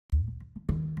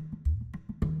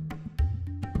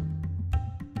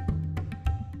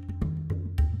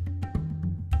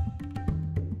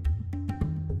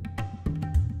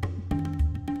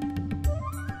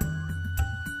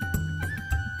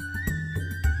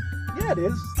Yeah, it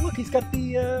is. Look, he's got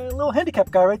the little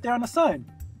handicap guy right there on the sign.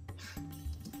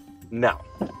 No.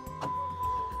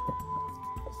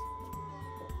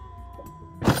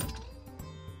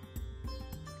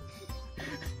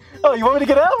 Oh, you want me to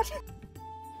get out?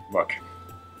 Look,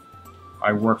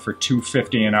 I work for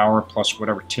 $2.50 an hour plus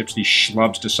whatever tips these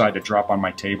schlubs decide to drop on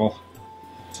my table.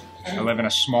 I live in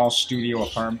a small studio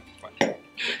apartment.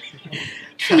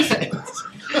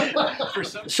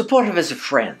 Supportive as a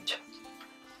friend.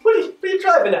 What are you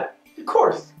driving at? Of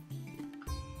course.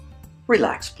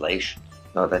 Relax, Blashe.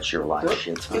 Oh, that's your line.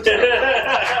 Shit.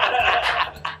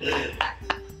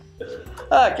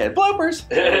 Okay, bloopers.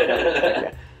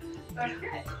 Okay.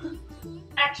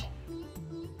 Action.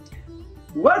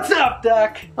 What's up,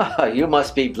 Duck? Oh, you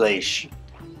must be Blashe.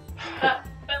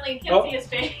 Bentley can't see his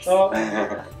face. Oh,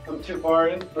 I'm too far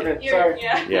in. Okay, sorry.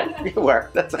 Yeah. Yeah, you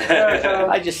were. That's okay.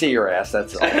 I just see your ass,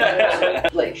 that's all.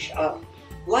 Blashe,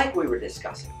 like we were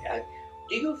discussing,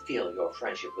 do you feel your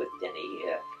friendship with Denny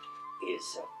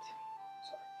is... sorry.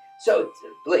 So,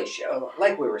 Blashe,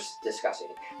 like we were discussing,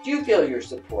 do you feel your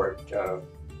support,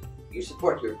 you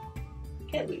support your...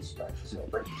 Can't we start this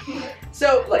over?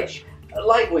 So, Blashe,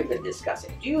 like we've been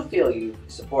discussing, do you feel you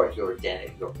support your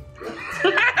Denny, your... Here's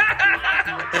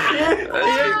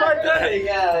my Denny.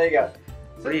 Yeah, there you go.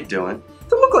 What are you doing?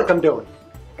 Doesn't look like I'm doing.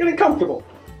 Getting comfortable.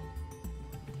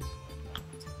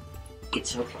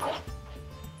 It's okay.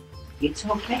 It's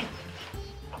okay.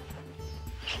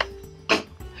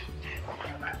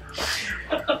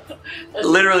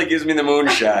 Literally gives me the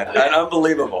moonshot.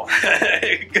 Unbelievable.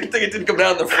 Good thing it didn't come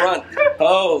down the front.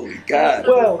 Holy God.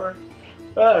 Well,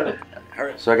 I don't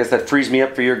know. So I guess that frees me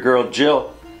up for your girl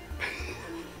Jill.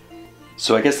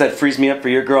 So I guess that frees me up for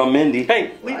your girl Mindy.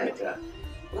 Hey, leave me.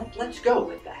 Let's go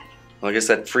with that. Well, I guess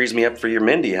that frees me up for your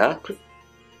Mindy, huh?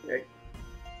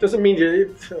 Doesn't mean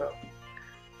you...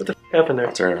 what the f happened there?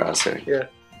 I'll turn around and say. Yeah.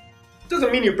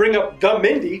 Doesn't mean you bring up the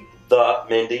Mindy. The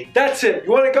Mindy. That's it.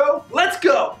 You want to go? Let's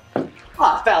go.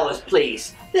 Ah, fellas,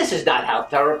 please. This is not how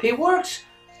therapy works.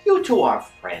 You two are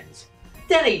friends.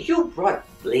 Denny, you brought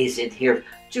Blaze in here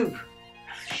to...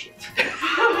 Shit.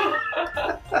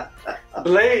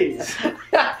 Blaze.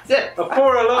 That's it. A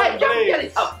four-alarm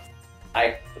Blaze.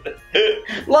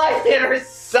 Life there is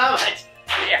so much.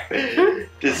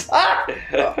 Just...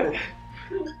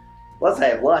 Let's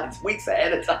have lines weeks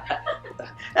ahead of time.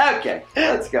 Okay,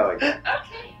 let's go again.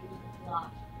 Okay.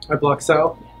 I block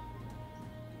Sal.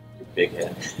 Big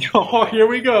head. Oh, here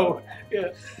we go. Yeah.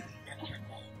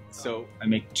 So I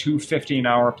make $2.50 an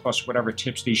hour plus whatever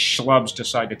tips these schlubs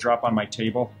decide to drop on my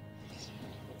table.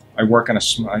 I work in a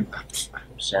I'm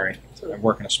sorry. I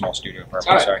work in a small studio apartment.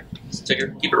 All right. Sorry. Just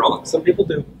keep it rolling. Some people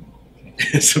do.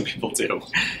 Some people do.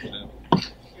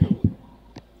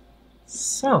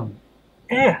 Some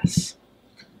ass.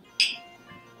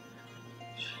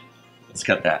 Let's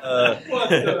cut that.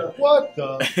 What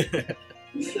the?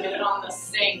 You said it on the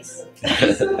sinks.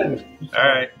 All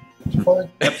right.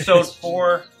 Episode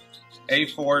 4,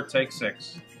 A4, take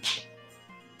 6.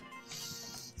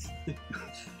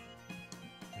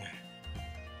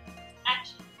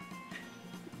 Action.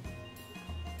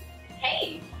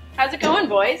 Hey, how's it going,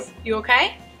 boys? You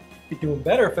okay? Be doing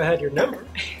better if I had your number.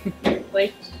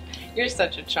 Like, you're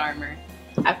such a charmer.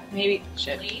 Maybe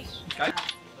shit.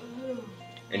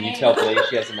 And you tell Blaze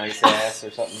she has a nice ass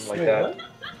or something like that.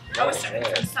 Some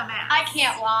ass. I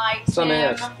can't lie. Some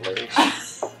Tim. ass,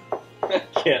 Blaze.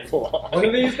 Can't lie. One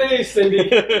of these days, Cindy.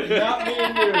 Not me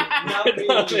and you.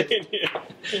 Not me and you.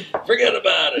 Forget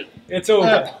about it. It's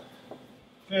over.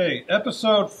 Okay,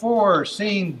 episode 4,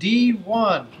 scene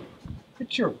D1.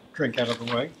 Get your drink out of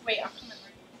the way. Wait, I'll come over.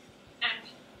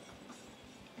 Action.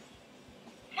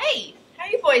 Hey, how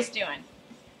you boys doing?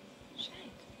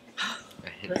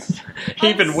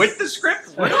 Even with the script?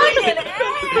 Fucking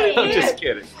A! I'm just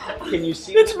kidding. Can you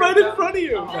see It's right in front of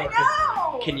you. I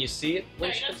know. Can you see it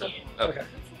when she comes up? Okay.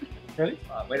 Ready?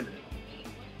 Wait a minute.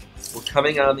 We're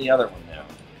coming on the other one now.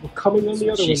 We're coming on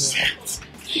the other one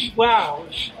now. Wow.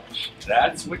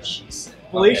 That's what she said.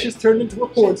 Blashe has turned into a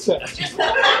porn set.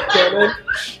 We're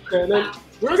gonna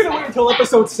wait until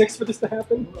episode 6 for this to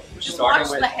happen. Just watch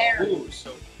the hair.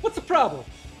 What's the problem?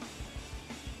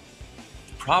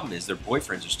 The problem is their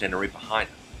boyfriends are standing right behind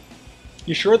them.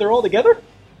 You sure they're all together?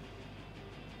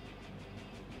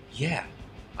 Yeah,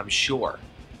 I'm sure.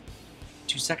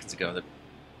 2 seconds ago, the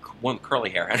one with curly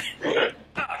hair.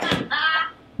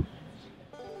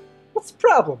 What's the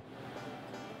problem?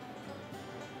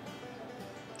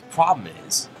 The problem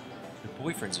is their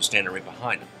boyfriends are standing right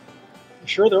behind them. You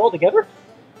sure they're all together?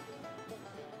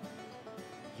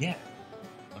 Yeah,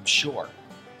 I'm sure.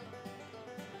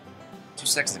 2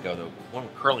 seconds ago, the one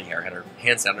with curly hair had her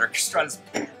hands down her Strada's.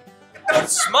 Don't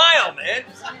smile, man.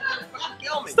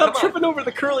 Kill me. Stop tripping over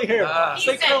the curly hair.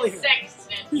 Say curly hair.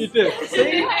 You did.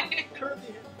 Say curly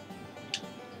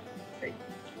hair.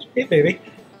 Hey, baby.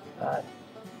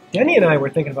 Danny and I were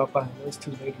thinking about buying those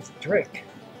two ladies a drink.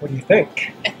 What do you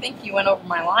think? I think you went over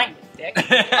my line, Dick.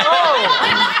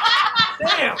 Oh!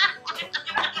 Damn!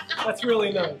 That's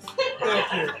really nice.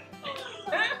 Thank you.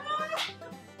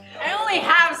 I only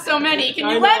have so many. Can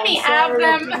I you know, let me I'm have sorry,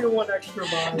 I'll them? give you one extra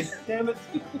line. Damn it.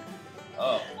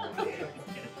 Oh.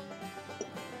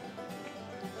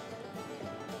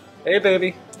 Hey,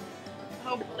 baby.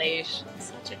 Oh, Blashe.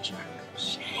 Such a charmer.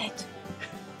 Shit.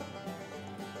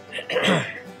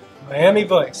 Miami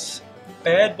Vice.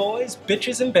 Bad boys,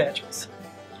 bitches, and badges.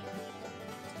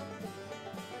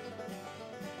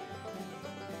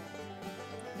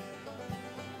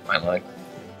 My line.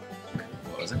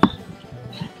 What was it?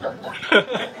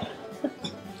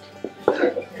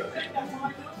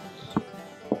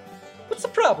 What's the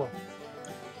problem?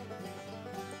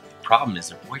 The problem is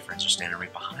their boyfriends are standing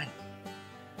right behind them.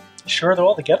 You sure they're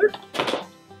all together?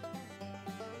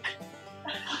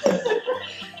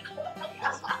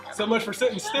 So much for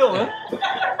sitting still, huh? The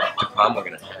problem we're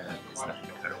gonna have is that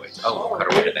no cutaways. Oh, we'll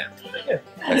cut away to them. Yeah.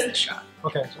 That's the shot.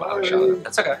 Okay. Wow, shot.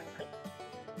 That's okay.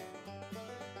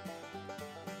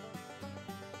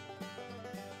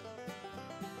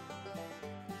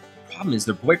 The problem is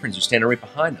their boyfriends are standing right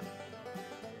behind them.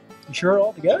 You sure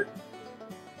all together?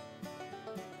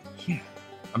 Yeah,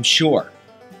 I'm sure.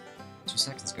 2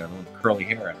 seconds ago, the one with curly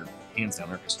hair had her hands down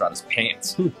her Castrada's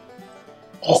pants.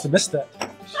 Must have missed that.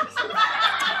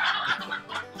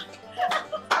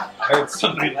 I heard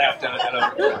somebody laugh down at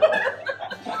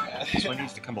that. So he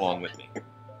needs to come along with me.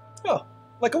 Oh,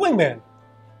 like a wingman.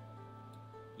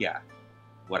 Yeah,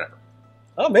 whatever.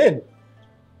 I'm in.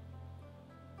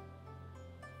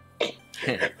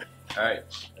 Alright.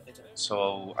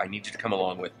 So I need you to come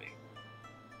along with me.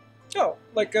 Oh,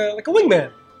 like a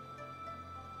wingman.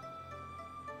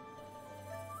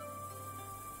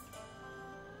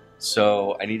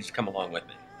 So I need you to come along with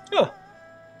me. Oh,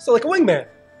 so like a wingman.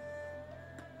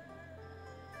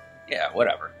 Yeah,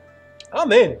 whatever.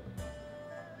 I'm in.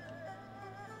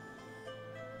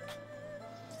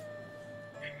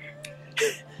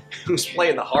 Who's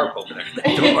playing the harp over there in the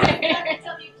door?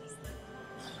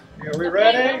 Are we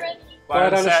ready?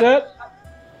 Quiet on the set?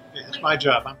 Yeah, it's my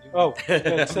job. I'm doing Oh,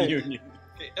 that's it. Union.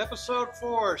 Okay, episode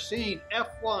 4, scene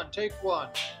F1, take 1.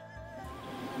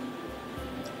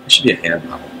 It should be a hand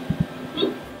model.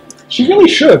 She really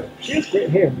should. She has great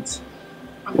hands.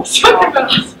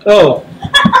 Oh,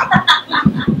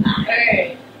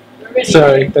 Hey.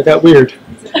 sorry. That got weird.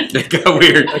 It got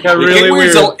weird. That got really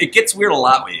weird. It gets weird a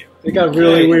lot with you. It got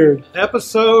really weird.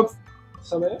 Episode.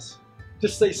 Some ass?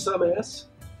 Just say some ass.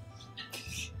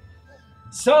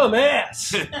 Some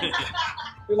ass.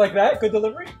 You like that? Good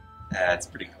delivery? That's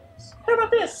pretty close. How about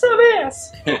this? Some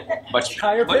ass. much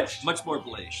Higher much, pitch? much more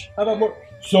Blashe. How about more?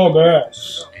 Some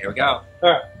ass. Here we go. All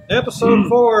right. Episode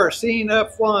 4, scene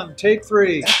F1, take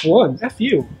 3. F1. F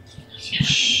you.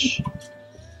 Hey.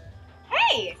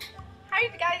 How are you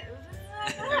guys?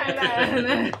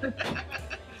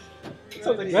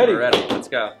 Something Ready. ready. Ready. Let's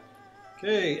go.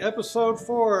 Okay, episode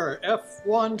 4,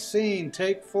 F1 scene,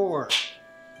 take 4.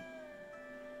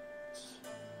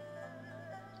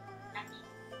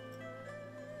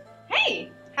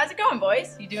 Hey. How's it going,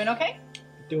 boys? You doing okay?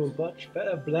 Doing much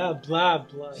better. Blah blah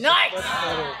blah. Nice. Much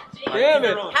better. Damn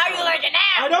it. How you like it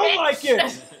now? I don't bitch? like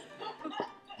it.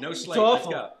 No It's slate. Let's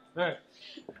awful. go. All right.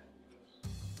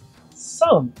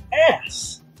 Some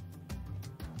ass.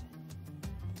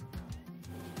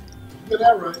 Get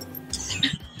that right.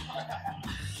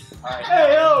 All right.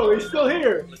 Hey, oh, he's still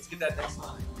here. Let's get that next line.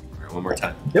 All right, one more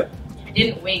time. I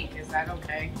didn't wink. Is that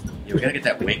okay? Yeah, we gotta get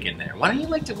that wink in there. Why don't you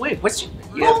like to wink? What's your?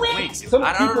 You I'll have wink. winks. Some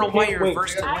I don't people know why can't you're wink.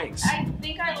 reversed to winks. I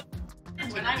think I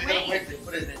when I wink. They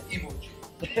put it in emoji.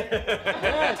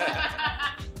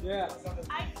 Yeah.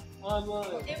 I,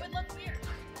 Online. it would look weird.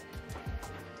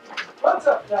 What's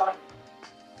up, Doc?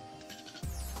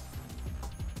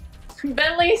 But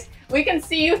at least we can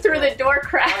see you through the door I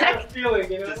crack. have a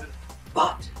feeling, you know.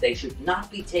 But they should not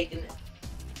be taken.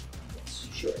 Yes,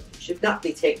 sure. Should not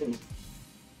be taken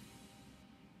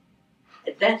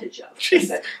advantage of.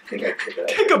 Jeez.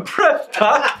 Take a breath,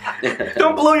 Doc.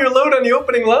 Don't blow your load on the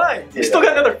opening line. You still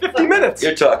got another 50 minutes.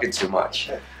 You're talking too much.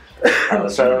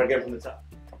 Let's start over again from the top.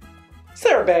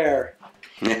 Sarah Bear.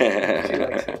 She likes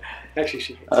it. Actually,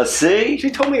 she hates it. See? She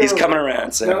told me He's earlier. coming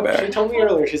around, Sam No, she Bear. told me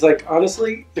earlier. She's like,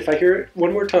 honestly, if I hear it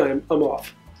one more time, I'm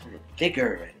off.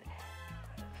 Vigor and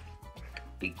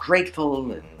be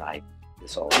grateful, and I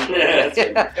this all.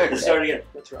 Let's start again.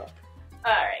 Let's rock.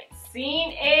 All right,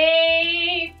 scene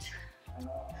 8.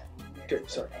 Good,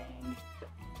 sorry.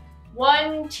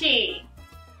 1T.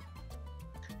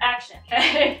 Action.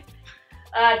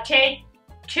 Take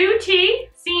 2T,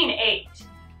 scene 8.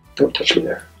 Don't touch me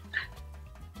there.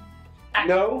 Action.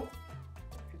 No.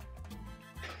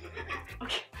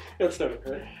 Okay. Let's start it,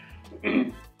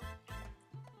 right?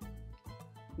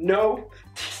 No.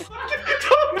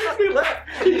 Tom makes me laugh.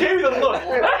 He gave me the look.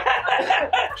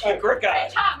 Quick Hey, guy.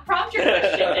 Tom, prompt your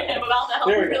question to him about the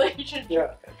healthy There we go. relationship.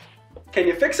 Yeah. Can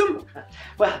you fix him?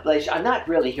 Well, Blashe, I'm not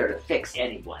really here to fix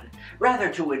anyone, rather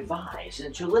to advise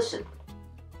and to listen.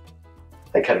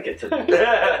 I kind of get to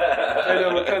that. I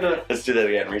know, what kind of. Let's do that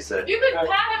again. Reset. You could pat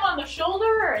him on the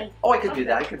shoulder and Oh, I could do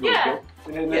that. I could move Yeah.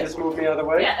 you. And then just move me out of the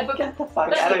way? yeah, but Get the fuck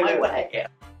But- out of my way.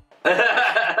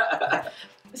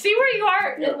 see where you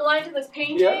are Yeah. in the line to this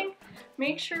painting? Yeah.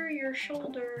 Make sure your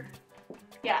shoulder,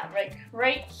 yeah,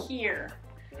 right here.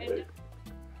 And,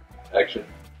 Action.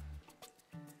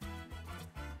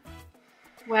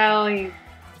 Well, you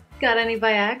got any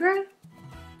Viagra?